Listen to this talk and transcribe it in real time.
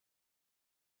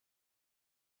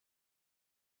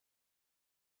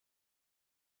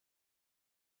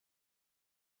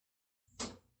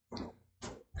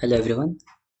Hello everyone,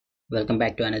 welcome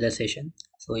back to another session.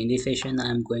 So in this session I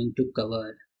am going to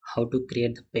cover how to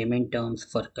create the payment terms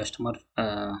for customer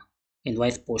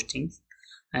invoice postings,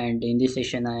 and in this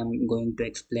session I am going to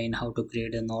explain how to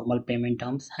create a normal payment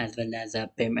terms as well as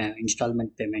a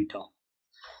installment payment term.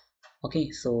 Okay,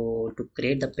 so to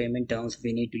create the payment terms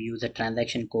we need to use a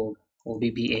transaction code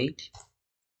OBB8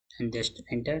 and just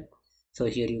enter. So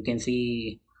here you can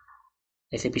see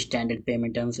SAP standard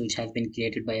payment terms which has been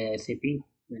created by SAP.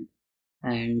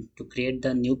 And to create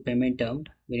the new payment term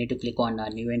we need to click on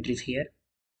our new entries here,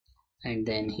 and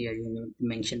then here you need to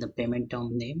mention the payment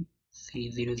term name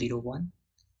C001,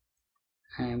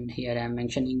 and here I am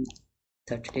mentioning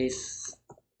 30 days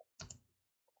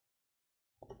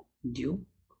due,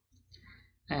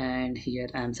 and here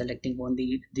I am selecting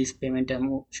only this payment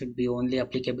term should be only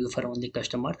applicable for only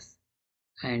customers.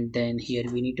 And then here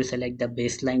we need to select the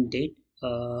baseline date.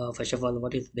 First of all,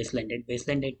 what is baseline date?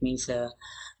 Baseline date means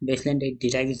baseline date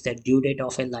derives the due date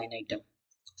of a line item.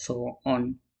 So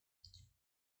on,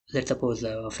 let's suppose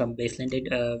from baseline date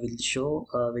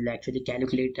will actually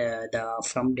calculate the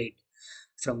from date,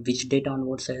 from which date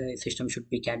onwards system should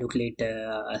be calculate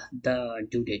the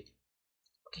due date.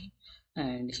 Okay,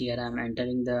 and here I'm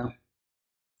entering the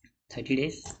 30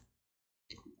 days,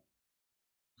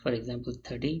 for example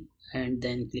 30, and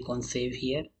then click on save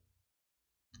here.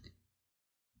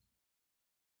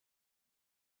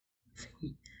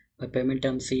 My payment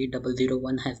term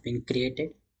C001 has been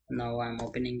created. Now I'm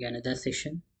opening another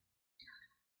session,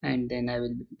 and then I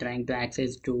will be trying to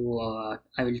access to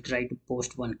I will try to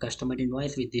post one customer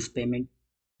invoice with this payment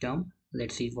term.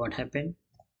 Let's see what happened.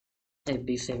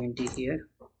 FB70 here,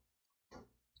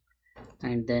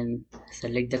 and then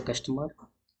select the customer,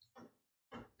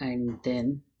 and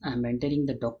then I'm entering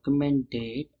the document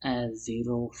date as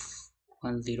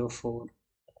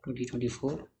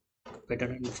 0104/2024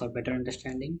 better for better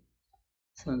understanding.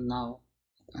 So now,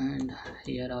 and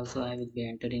here also I will be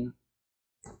entering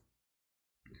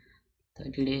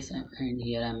 30 days, and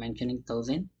here I'm mentioning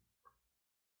 1000.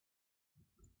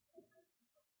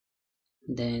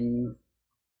 Then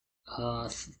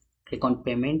click on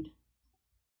payment,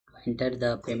 enter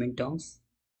the payment terms,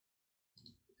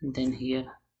 and then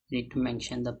here need to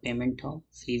mention the payment term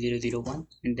C001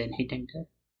 and then hit enter.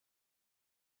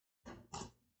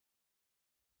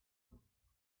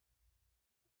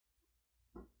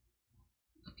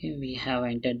 Okay, we have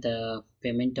entered the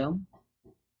payment term,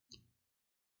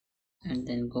 and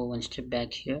then go one step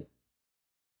back here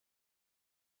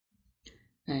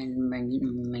and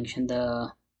mention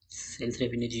the sales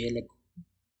revenue GL,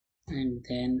 and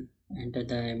then enter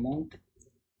the amount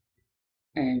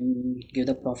and give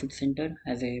the profit center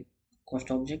as a cost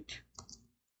object,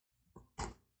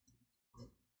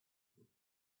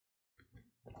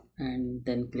 and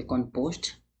then click on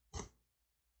post.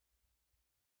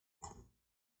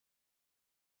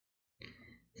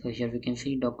 So here we can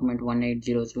see document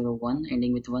 18001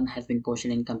 ending with 1 has been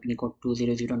posted in company code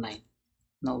 2009.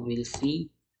 Now we'll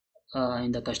see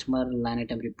in the customer line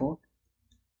item report,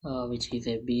 which is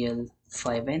a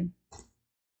BL5N.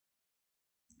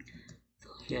 So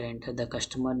here enter the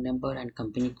customer number and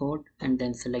company code, and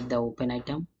then select the open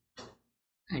item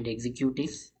and execute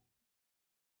this.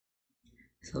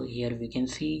 So here we can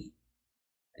see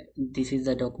this is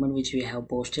the document which we have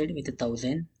posted with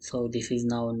 1000. So this is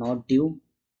now not due.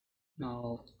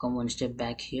 Now come one step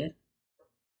back here,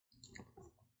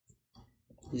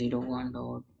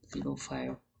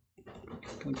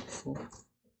 01.05/24,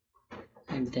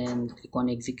 and then click on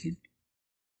execute.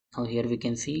 Now here we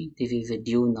can see this is a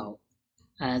due now.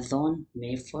 As on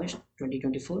May 1st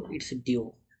 2024 it's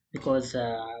due, because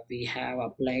we have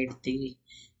applied the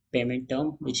payment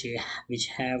term which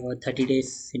have 30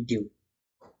 days due.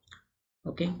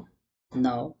 Okay,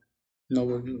 now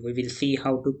we will see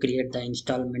how to create the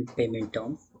installment payment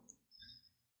term.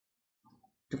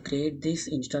 To create this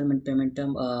installment payment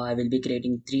term, I will be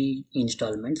creating three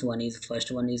installments.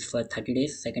 First one is for 30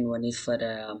 days, second one is for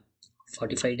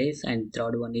 45 days, and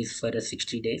third one is for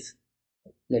 60 days.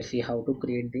 Let's see how to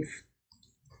create this.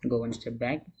 Go one step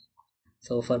back.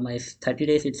 So for my 30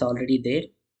 days it's already there,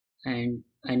 and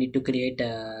I need to create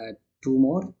two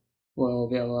more,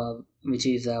 which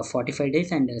is 45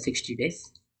 days and 60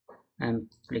 days. I'm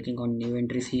clicking on new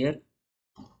entries here,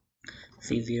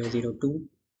 C002,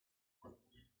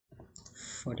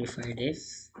 45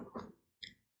 days,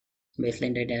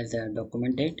 baseline date as a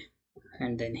document date,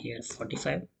 and then here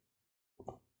 45,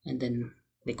 and then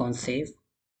click on save,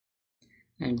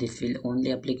 and this will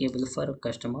only applicable for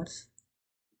customers.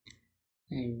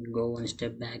 And go one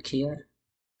step back here,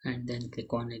 and then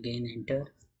click on again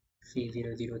enter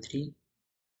C003,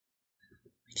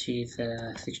 which is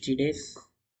 60 days.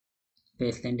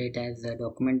 Baseline date as the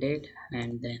document date,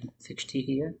 and then 60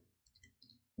 here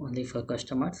only for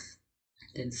customers.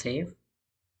 Then save.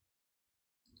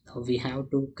 Now we have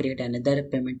to create another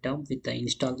payment term with the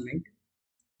installment.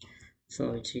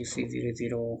 So it is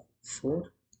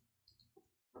 004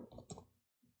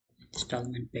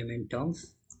 installment payment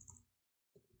terms,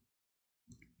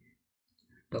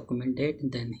 document date.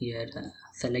 Then here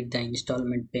select the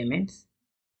installment payments,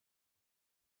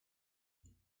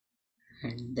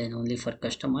 and then only for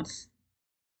customers,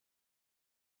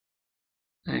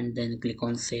 and then click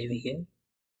on save here.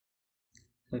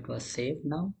 So it was saved.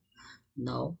 Now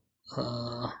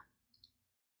go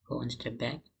one step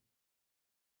back.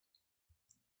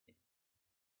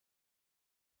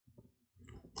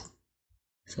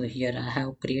 So here I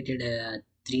have created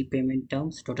 3 payment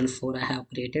terms, total 4 I have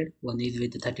created. One is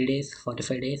with 30 days,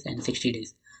 45 days and 60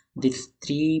 days. These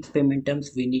 3 payment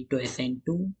terms we need to assign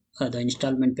to the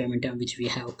installment payment term which we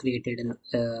have created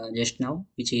just now,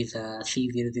 which is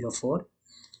C004.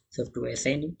 So to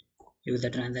assign it, use the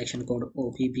transaction code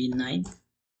OPB9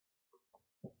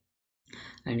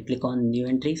 and click on new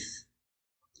entries.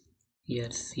 Here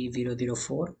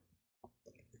C004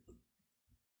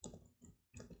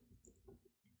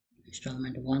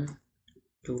 installment 1,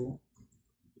 2,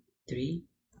 3.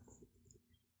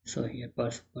 So here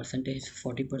percentage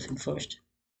 40% first,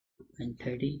 and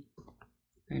 30,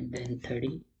 and then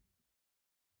 30.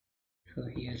 So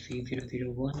here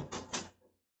C001,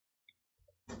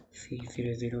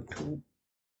 C002,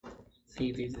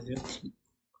 C003,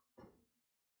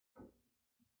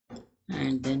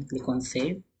 and then click on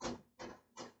save.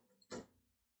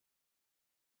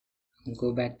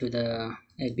 Go back to the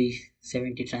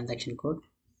AB70 transaction code.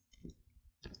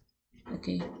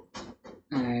 Okay,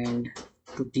 and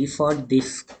to default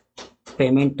this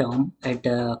payment term at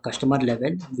customer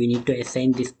level, we need to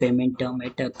assign this payment term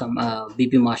at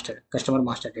BP master, customer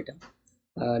master data.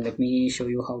 Let me show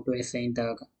you how to assign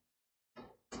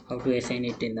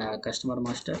it in the customer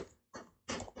master.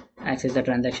 Access the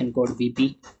transaction code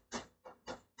BP,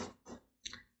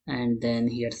 and then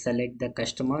here select the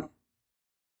customer,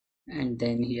 and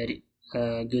then here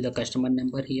give the customer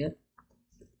number here,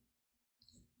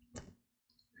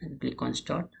 and click on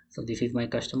start. So this is my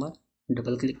customer.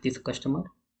 Double click this customer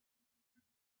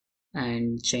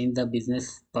and change the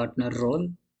business partner role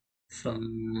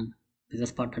from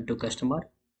business partner to customer,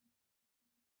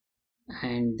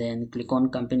 and then click on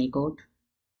company code,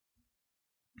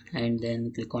 and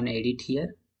then click on edit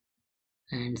here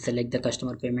and select the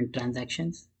customer payment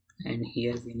transactions, and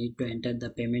here we need to enter the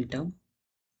payment term,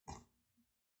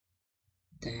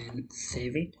 then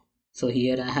save it. So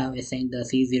here I have assigned the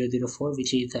C004,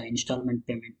 which is the installment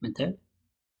payment method.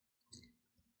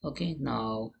 Okay,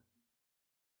 now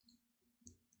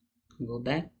go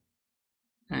back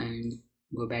and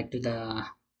go back to the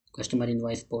customer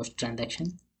invoice post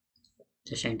transaction.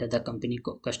 Just enter the company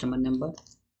customer number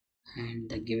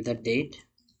and give the date,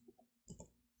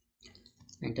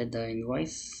 enter the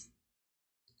invoice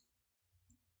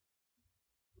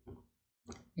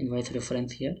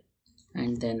reference here,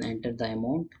 and then enter the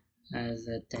amount as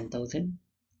 10,000,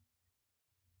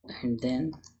 and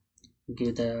then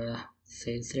give the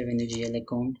sales revenue GL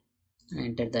account,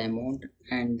 enter the amount,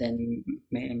 and then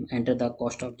enter the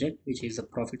cost object, which is a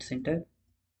profit center,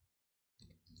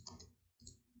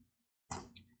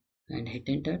 and hit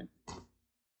enter.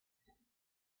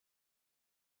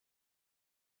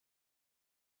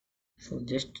 So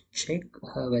just check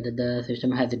whether the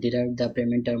system has derived the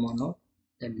payment term or not.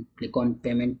 Then click on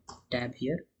payment tab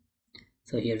here.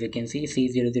 So here we can see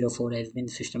C004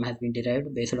 system has been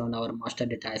derived based on our master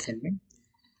data assignment.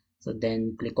 So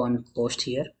then click on post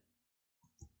here.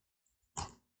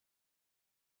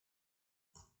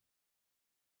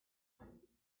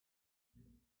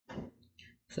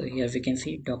 So here we can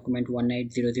see document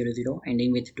 18000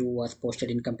 ending with 2 was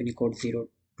posted in company code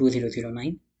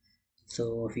 02009.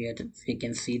 So here we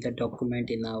can see the document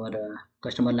in our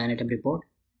customer line item report.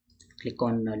 Click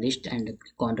on list and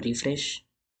click on refresh.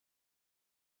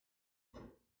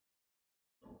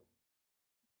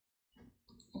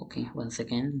 Okay, once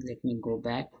again let me go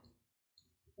back,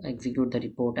 execute the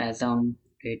report as on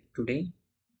date today.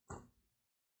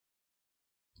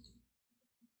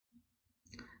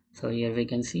 So here we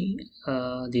can see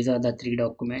these are the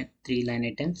three line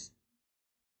items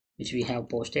which we have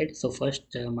posted. So first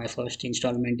my first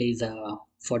installment is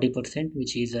 40%,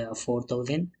 which is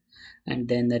 4,000, and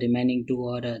then the remaining two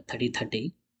are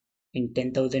 30 in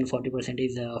 10,000. 40%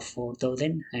 is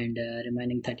 4,000, and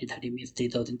remaining 30 means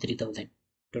 3,000,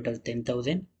 total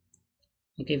 10,000.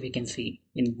 Okay, we can see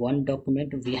in one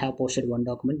document we have posted one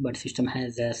document, but system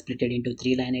has split it into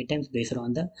three line items based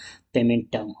on the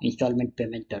payment term, installment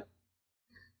payment term.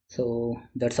 So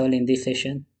that's all in this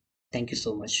session. Thank you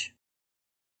so much.